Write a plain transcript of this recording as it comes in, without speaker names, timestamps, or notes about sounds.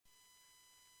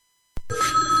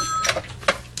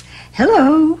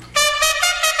Hello.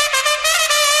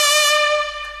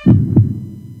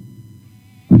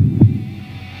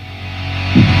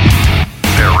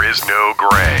 There is no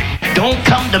gray. Don't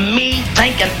come to me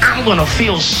thinking I'm gonna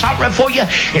feel sorry for you.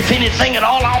 If anything at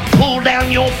all, I'll pull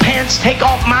down your pants, take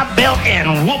off my belt,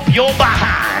 and whoop your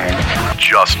behind.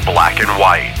 Just black and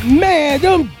white. Man,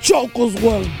 them jokers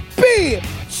was big.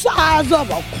 Size of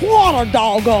a quarter,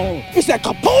 doggone. It said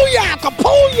kapooyah,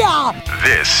 kapooyah.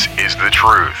 This is the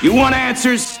truth. You want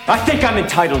answers? I think I'm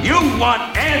entitled. You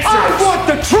want answers? I want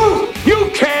the truth.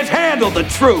 You can't handle the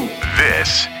truth.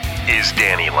 This is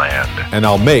Dannyland. And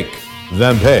I'll make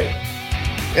them pay.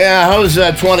 Yeah, how's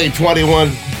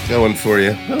 2021 going for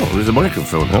you? Oh, there's a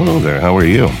microphone. Hello there. How are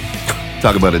you?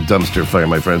 Talk about a dumpster fire,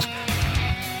 my friends.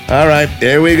 All right,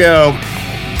 here we go.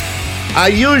 I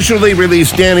usually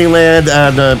release Dannyland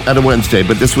on a Wednesday,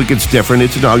 but this week it's different.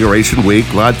 It's inauguration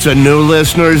week. Lots of new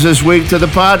listeners this week to the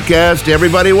podcast.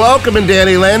 Everybody welcome in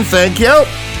Dannyland. Thank you.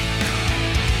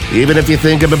 Even if you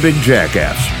think I'm a big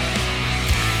jackass.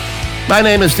 My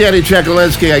name is Danny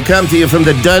Chekalinsky. I come to you from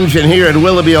the dungeon here in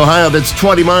Willoughby, Ohio, that's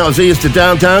 20 miles east of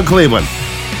downtown Cleveland.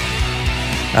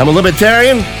 I'm a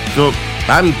libertarian, so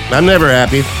I'm never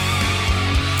happy.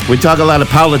 We talk a lot of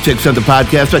politics on the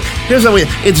podcast, but here's how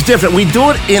it's different. We do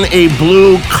it in a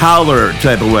blue-collar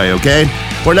type of way, okay?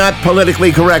 We're not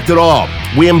politically correct at all.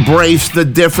 We embrace the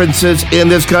differences in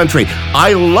this country.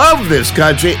 I love this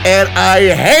country, and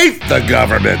I hate the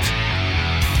government.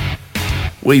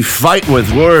 We fight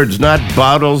with words, not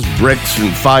bottles, bricks,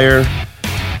 and fire.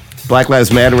 Black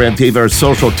Lives Matter, Antifa are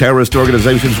social terrorist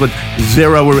organizations with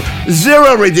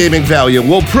zero redeeming value.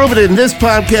 We'll prove it in this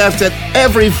podcast and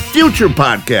every future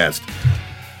podcast.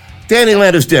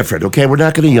 Dannyland is different, okay? We're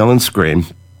not going to yell and scream.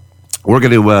 We're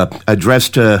going to address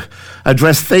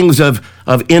things of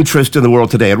interest in the world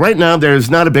today. And right now, there's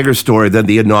not a bigger story than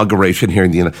the inauguration here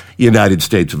in the United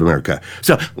States of America.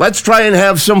 So let's try and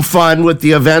have some fun with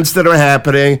the events that are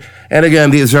happening. And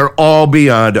again, these are all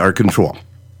beyond our control.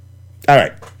 All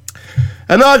right.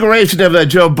 Inauguration of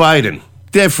Joe Biden.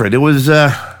 Different. It was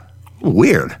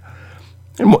weird.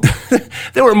 Let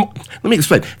me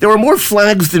explain. There were more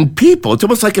flags than people. It's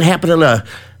almost like it happened on a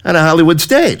Hollywood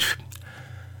stage.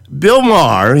 Bill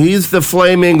Maher, he's the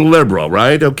flaming liberal,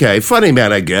 right? Okay, funny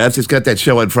man, I guess. He's got that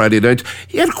show on Friday nights.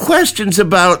 He had questions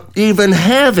about even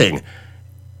having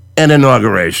an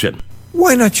inauguration.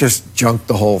 Why not just junk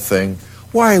the whole thing?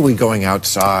 Why are we going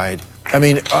outside? I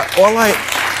mean,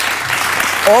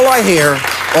 all I hear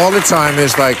all the time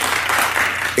is like,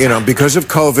 because of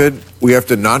COVID, we have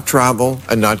to not travel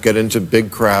and not get into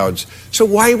big crowds. So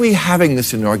why are we having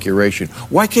this inauguration?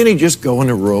 Why can't he just go in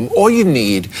a room? All you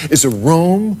need is a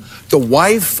room, the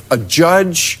wife, a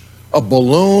judge, a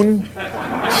balloon,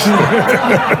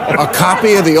 a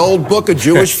copy of the old book of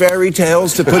Jewish fairy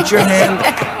tales to put your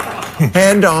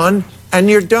hand on, and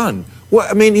you're done. Well,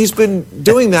 I mean, he's been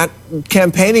doing that,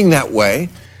 campaigning that way.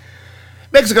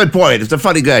 Makes a good point. It's a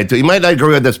funny guy, too. You might not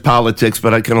agree with this politics,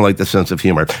 but I kind of like the sense of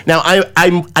humor. Now,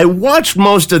 I watched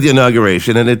most of the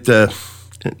inauguration, and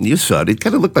you saw it. It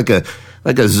kind of looked like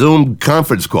a Zoom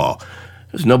conference call.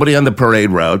 There's nobody on the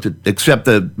parade route except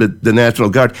the National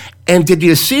Guard. And did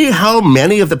you see how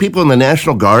many of the people in the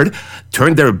National Guard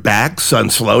turned their backs on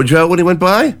Slow Joe when he went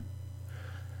by?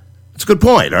 That's a good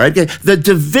point, all right? The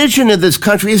division in this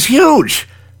country is huge.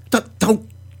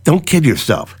 Don't kid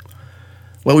yourself.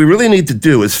 What we really need to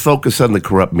do is focus on the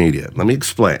corrupt media. Let me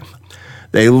explain.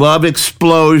 They love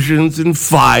explosions and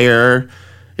fire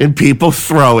and people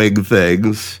throwing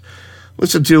things.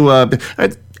 Listen to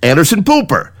Anderson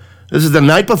Cooper. This is the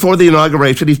night before the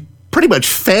inauguration. He's pretty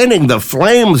much fanning the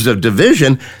flames of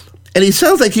division, and he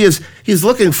sounds like he's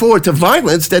looking forward to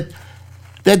violence that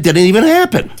didn't even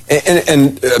happen.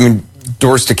 And I mean,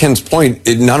 Doris, to Ken's point,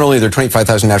 not only are there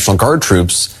 25,000 National Guard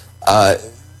troops,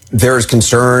 there's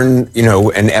concern,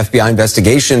 and FBI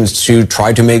investigations to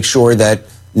try to make sure that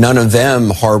none of them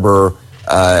harbor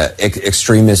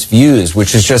extremist views,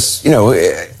 which is just,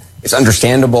 it's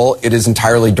understandable. It is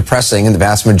entirely depressing, and the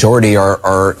vast majority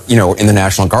are in the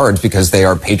National Guards because they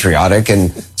are patriotic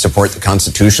and support the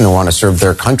Constitution and want to serve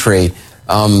their country.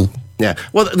 Yeah.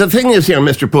 Well, the thing is here,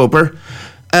 Mr. Pooper,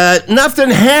 nothing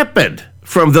happened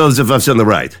from those of us on the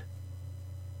right.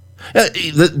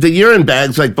 The urine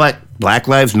bags like Black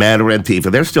Lives Matter,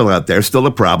 Antifa, they're still out there, still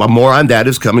a problem. More on that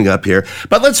is coming up here.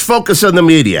 But let's focus on the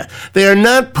media. They are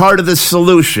not part of the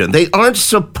solution. They aren't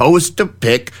supposed to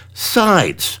pick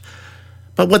sides.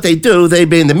 But what they do, they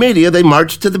being the media, they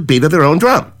march to the beat of their own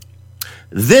drum.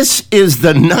 This is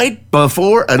the night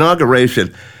before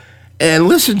inauguration. And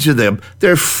listen to them.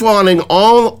 They're fawning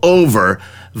all over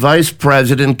Vice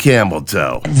President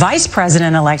Campbell-Toe. Vice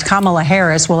President-elect Kamala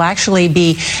Harris will actually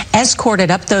be escorted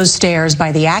up those stairs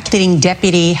by the acting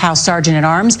deputy House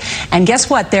Sergeant-at-Arms. And guess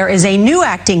what? There is a new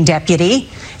acting deputy.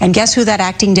 And guess who that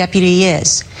acting deputy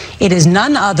is? It is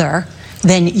none other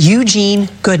than Eugene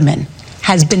Goodman.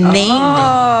 Has been named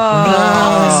the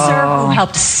officer who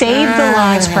helped save the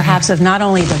lives, perhaps, of not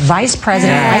only the Vice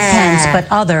President, Mike Pence, but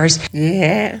others.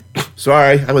 Yeah.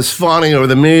 Sorry, I was fawning over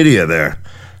the media there.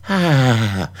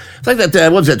 It's like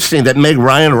that, what was that scene, that Meg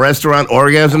Ryan restaurant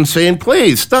orgasm scene?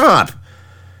 Please, stop.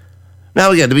 Now,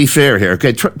 again, to be fair here,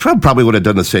 okay, Trump probably would have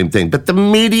done the same thing, but the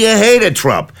media hated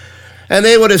Trump. And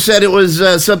they would have said it was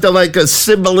something like a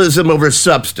symbolism over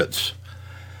substance.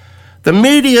 The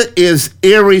media is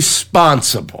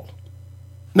irresponsible.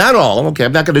 Not all, okay,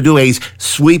 I'm not going to do a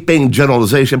sweeping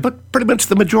generalization, but pretty much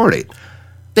the majority.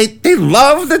 They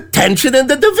love the tension and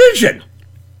the division.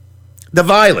 The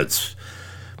violence.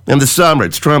 In the summer,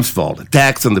 it's Trump's fault.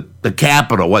 Attacks on the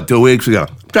Capitol, 2 weeks ago?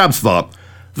 Trump's fault.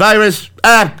 Virus,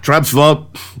 Trump's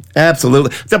fault.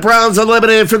 Absolutely. The Browns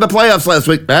eliminated from the playoffs last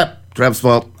week. Trump's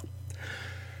fault.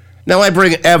 Now I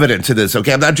bring evidence to this,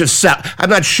 okay? I'm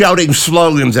not shouting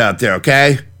slogans out there,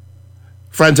 okay?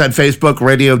 Friends on Facebook,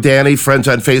 Radio Danny. Friends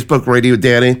on Facebook, Radio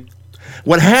Danny.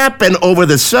 What happened over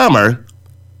the summer,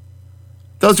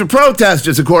 those are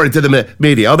protesters, according to the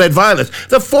media. All that violence.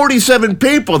 The 47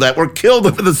 people that were killed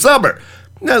over the summer.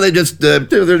 No, they're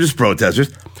just protesters.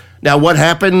 Now, what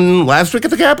happened last week at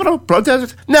the Capitol?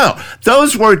 Protesters? No,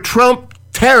 those were Trump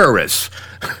terrorists,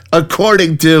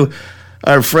 according to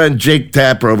our friend Jake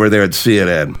Tapper over there at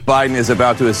CNN. Biden is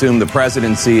about to assume the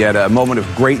presidency at a moment of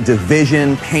great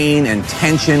division, pain, and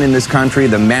tension in this country.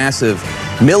 The massive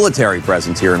military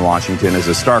presence here in Washington is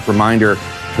a stark reminder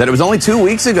that it was only 2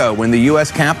 weeks ago when the U.S.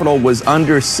 Capitol was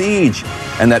under siege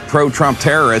and that pro-Trump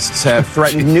terrorists have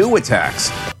threatened new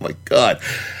attacks. Oh, my God.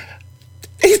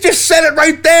 He just said it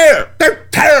right there. They're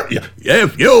terrorists.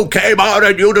 If you came out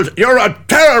and you're a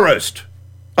terrorist.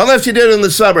 Unless you did it in the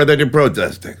summer, then you're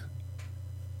protesting.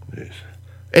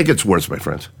 It gets worse, my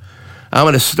friends. I'm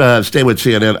going to stay with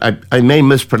CNN. I may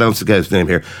mispronounce the guy's name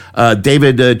here.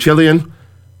 David Chillian.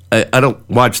 I don't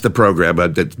watch the program,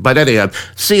 but anyhow,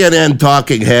 CNN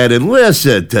talking head, and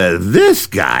listen to this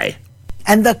guy.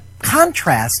 And the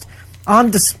contrast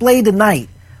on display tonight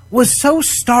was so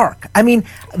stark. I mean,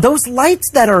 those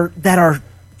lights that are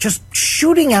just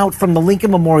shooting out from the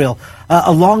Lincoln Memorial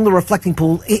along the reflecting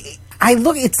pool.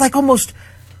 It's like almost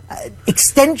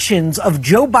extensions of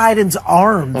Joe Biden's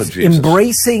arms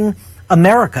embracing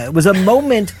America. It was a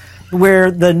moment where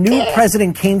the new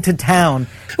president came to town.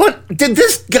 What? Did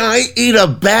this guy eat a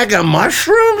bag of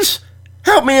mushrooms?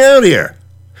 Help me out here.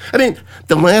 I mean,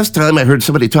 the last time I heard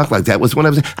somebody talk like that was when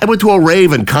I went to a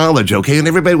rave in college, okay, and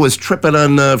everybody was tripping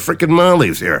on frickin'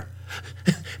 mollies here.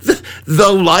 The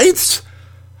lights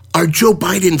are Joe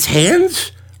Biden's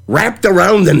hands wrapped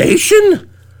around the nation?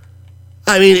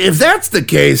 I mean, if that's the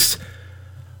case,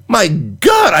 my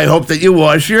God, I hope that you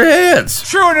wash your hands.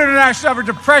 True international effort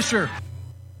to pressure.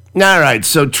 All right,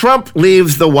 so Trump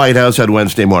leaves the White House on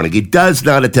Wednesday morning. He does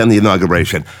not attend the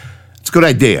inauguration. It's a good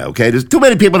idea, okay? There's too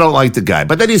many people don't like the guy.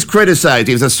 But then he's criticized.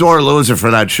 He's a sore loser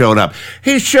for not showing up.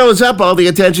 He shows up, all the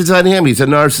attention's on him. He's a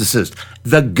narcissist.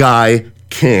 The guy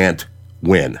can't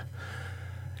win.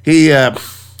 He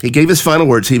gave his final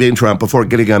words, he being Trump, before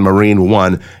getting on Marine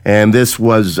One. And this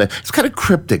was, it's kind of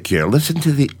cryptic here. Listen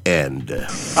to the end.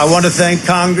 I want to thank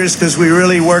Congress because we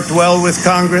really worked well with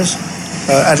Congress,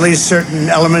 at least certain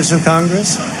elements of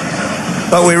Congress.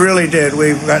 But we really did.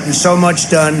 We've gotten so much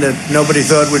done that nobody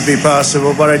thought would be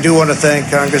possible. But I do want to thank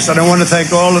Congress. And I want to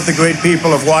thank all of the great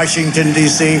people of Washington,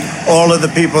 D.C., all of the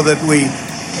people that we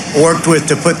worked with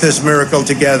to put this miracle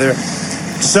together.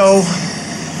 So,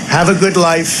 have a good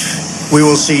life. We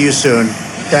will see you soon.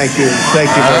 Thank you. Thank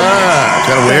you very much.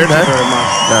 Kind of weird, Thank you huh? very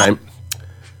much. All right.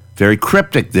 Very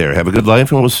cryptic there. Have a good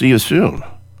life, and we'll see you soon.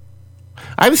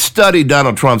 I've studied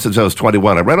Donald Trump since I was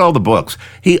 21. I read all the books.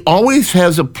 He always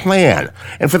has a plan.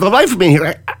 And for the life of me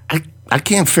here, I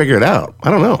can't figure it out.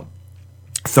 I don't know.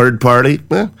 Third party?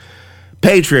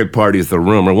 Patriot Party is the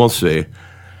rumor. We'll see.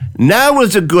 Now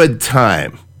is a good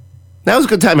time. Now is a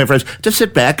good time, my friends, to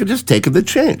sit back and just take in the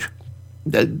change.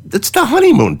 It's the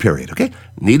honeymoon period, okay?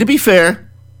 Need to be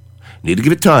fair. Need to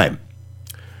give it time.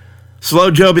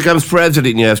 Slow Joe becomes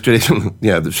president yesterday.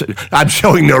 Yeah, I'm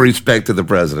showing no respect to the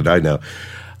president, I know.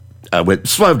 With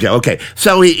Slow Joe, okay.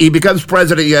 So he becomes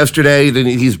president yesterday, then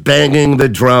he's banging the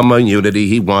drum on unity.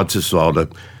 He wants us all to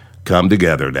come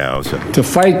together now. So. To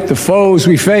fight the foes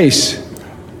we face,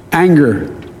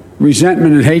 anger,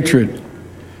 resentment and hatred,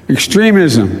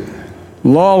 extremism,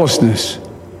 lawlessness,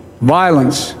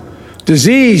 violence,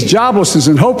 disease, joblessness,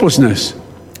 and hopelessness.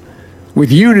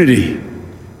 With unity,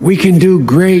 we can do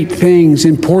great things,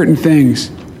 important things.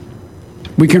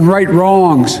 We can right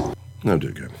wrongs. No,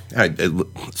 too good.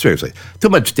 Seriously, too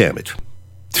much damage.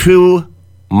 Too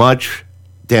much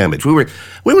damage. We were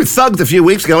thugged a few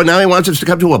weeks ago, and now he wants us to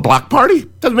come to a block party?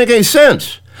 Doesn't make any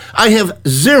sense. I have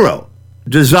zero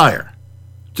desire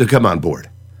to come on board.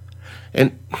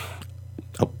 And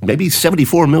maybe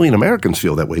 74 million Americans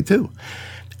feel that way, too.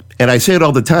 And I say it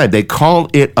all the time. They call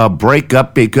it a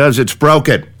breakup because it's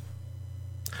broken.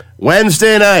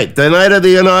 Wednesday night, the night of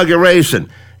the inauguration,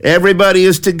 everybody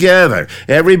is together.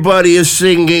 Everybody is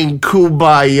singing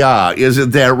Kumbaya.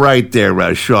 Isn't that right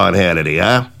there, Sean Hannity,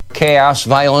 huh? Chaos,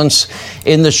 violence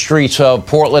in the streets of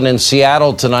Portland and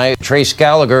Seattle tonight. Trace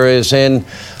Gallagher is in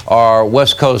our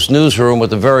West Coast newsroom with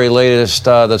the very latest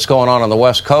that's going on the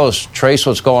West Coast. Trace,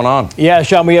 what's going on? Yeah,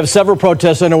 Sean, we have several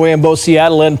protests underway in both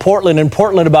Seattle and Portland. In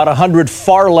Portland, about 100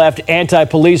 far-left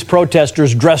anti-police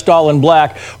protesters dressed all in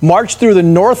black marched through the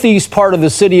northeast part of the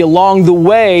city. Along the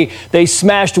way, they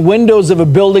smashed windows of a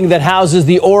building that houses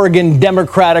the Oregon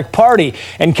Democratic Party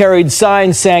and carried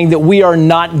signs saying that we are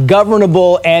not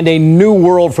governable and a new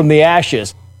world from the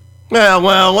ashes.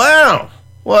 Well.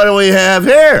 What do we have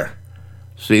here?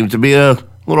 Seems to be a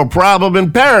little problem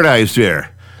in paradise here.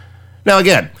 Now,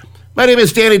 again, my name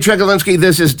is Danny Chekalinsky.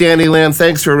 This is Danny Land.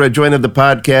 Thanks for joining the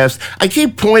podcast. I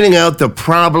keep pointing out the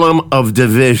problem of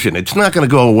division. It's not going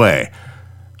to go away.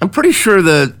 I'm pretty sure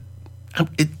that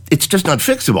it's just not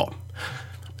fixable.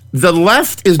 The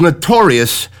left is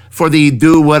notorious for the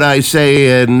do what I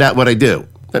say and not what I do.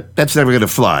 That's never going to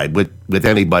fly with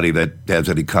anybody that has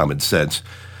any common sense.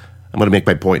 I'm going to make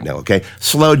my point now, okay?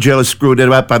 Slow Joe screwed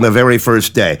it up on the very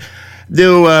first day.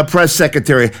 New press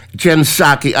secretary Jen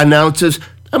Psaki announces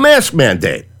a mask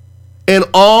mandate in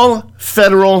all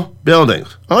federal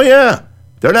buildings. Oh, yeah.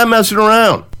 They're not messing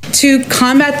around. To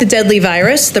combat the deadly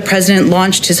virus, the president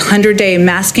launched his 100-day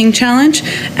masking challenge,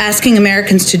 asking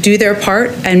Americans to do their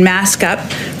part and mask up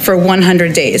for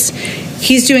 100 days.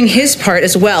 He's doing his part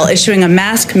as well, issuing a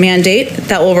mask mandate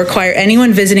that will require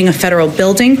anyone visiting a federal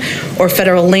building or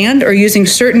federal land or using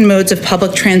certain modes of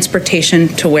public transportation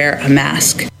to wear a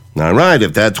mask. All right,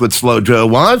 if that's what Slow Joe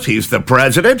wants, he's the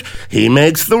president, he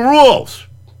makes the rules.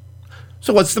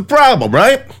 So what's the problem,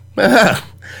 right?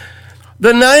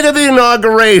 The night of the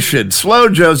inauguration, Slow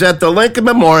Joe's at the Lincoln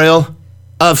Memorial,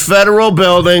 a federal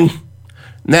building,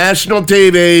 national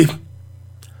TV,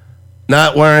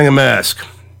 not wearing a mask.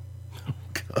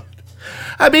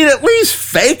 I mean, at least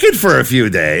fake it for a few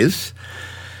days.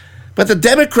 But the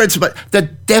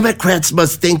Democrats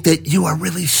must think that you are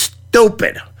really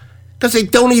stupid because they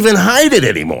don't even hide it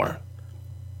anymore.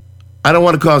 I don't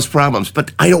want to cause problems,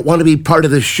 but I don't want to be part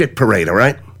of this shit parade, all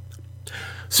right?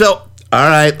 So, all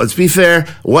right, let's be fair.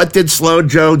 What did Slow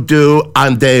Joe do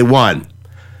on day one?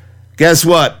 Guess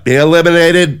what? He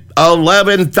eliminated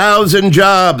 11,000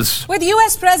 jobs. With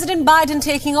U.S. President Biden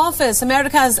taking office,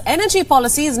 America's energy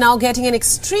policy is now getting an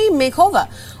extreme makeover.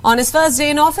 On his first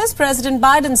day in office, President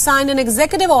Biden signed an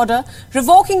executive order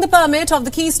revoking the permit of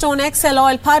the Keystone XL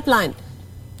oil pipeline.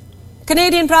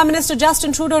 Canadian Prime Minister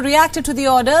Justin Trudeau reacted to the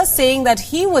order, saying that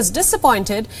he was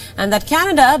disappointed and that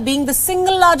Canada, being the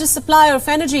single largest supplier of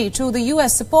energy to the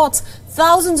U.S., supports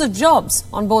thousands of jobs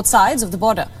on both sides of the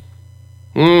border.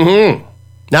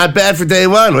 Not bad for day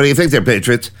one. What do you think there,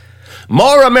 Patriots?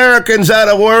 More Americans out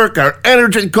of work. Our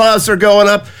energy costs are going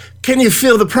up. Can you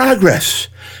feel the progress?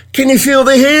 Can you feel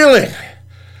the healing?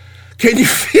 Can you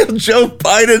feel Joe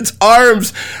Biden's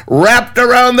arms wrapped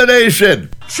around the nation?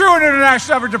 True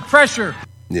international effort to pressure.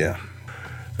 Yeah.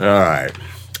 All right.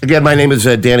 Again, my name is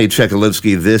Danny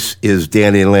Chekalinsky. This is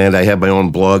Danny Land. I have my own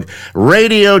blog,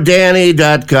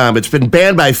 RadioDanny.com. It's been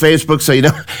banned by Facebook, so you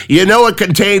know it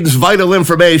contains vital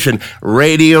information.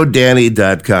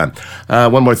 RadioDanny.com.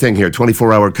 One more thing here.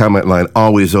 24-hour comment line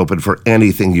always open for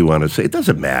anything you want to say. It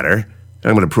doesn't matter.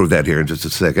 I'm going to prove that here in just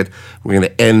a second. We're going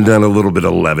to end on a little bit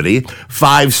of levity.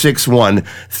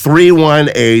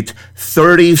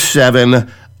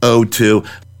 561-318-3702.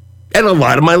 And a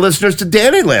lot of my listeners to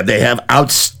Danny Land, they have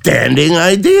outstanding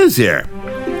ideas here.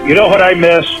 You know what I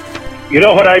miss?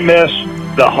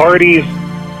 The Hardee's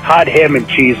hot ham and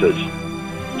cheeses.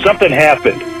 Something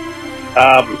happened.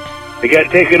 They got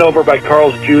taken over by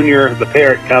Carl's Jr., the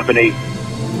parent company.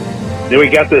 Then we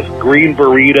got this green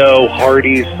burrito,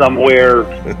 Hardee's somewhere.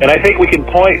 And I think we can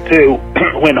point to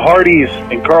when Hardee's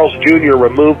and Carl's Jr.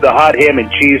 removed the hot ham and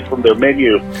cheese from their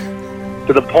menu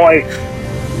to the point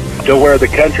to where the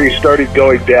country started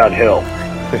going downhill.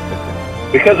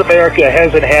 Because America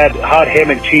hasn't had hot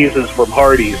ham and cheeses from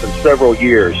Hardee's in several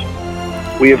years,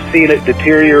 we have seen it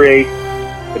deteriorate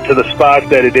to the spot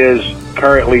that it is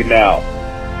currently now.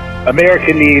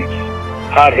 America needs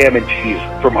hot ham and cheese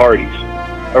from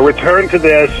Hardee's. A return to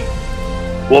this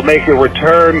will make a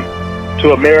return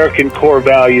to American core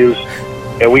values,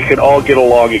 and we can all get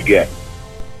along again.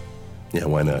 Yeah,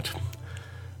 why not?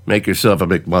 Make yourself a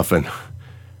McMuffin.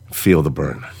 Feel the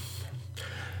burn.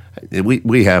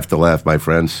 We have to laugh, my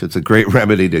friends. It's a great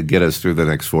remedy to get us through the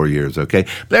next 4 years, okay?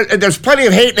 There's plenty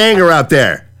of hate and anger out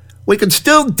there. We can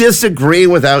still disagree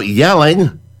without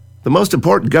yelling. The most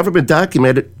important government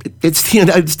document, it's the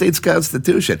United States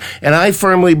Constitution. And I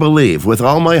firmly believe, with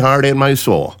all my heart and my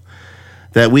soul,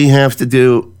 that we have to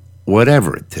do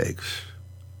whatever it takes,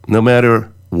 no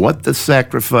matter what the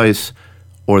sacrifice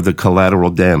or the collateral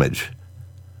damage.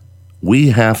 We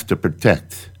have to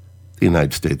protect the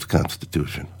United States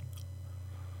Constitution.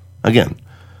 Again,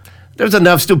 there's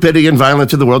enough stupidity and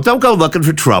violence in the world. Don't go looking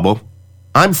for trouble.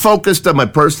 I'm focused on my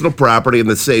personal property and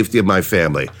the safety of my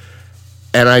family.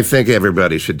 And I think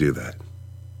everybody should do that.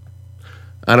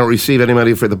 I don't receive any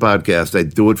money for the podcast. I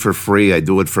do it for free. I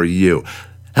do it for you.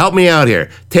 Help me out here.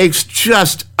 Takes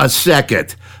just a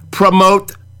second.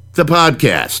 Promote the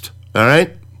podcast. All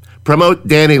right? Promote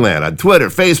Danny Land on Twitter,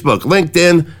 Facebook,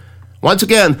 LinkedIn. Once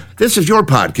again, this is your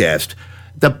podcast.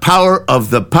 The power of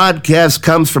the podcast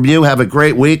comes from you. Have a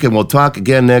great week, and we'll talk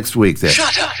again next week. Then.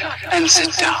 Shut up and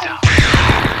sit down.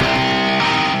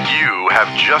 You have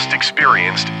just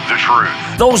experienced the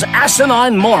truth. Those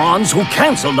asinine morons who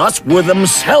canceled us were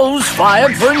themselves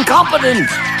fired for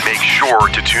incompetence. Make sure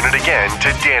to tune in again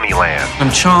to Danny Land.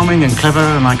 I'm charming and clever,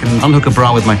 and I can unhook a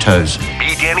bra with my toes.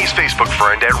 Be Danny's Facebook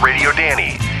friend at Radio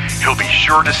Danny. He'll be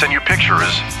sure to send you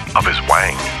pictures of his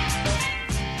wang.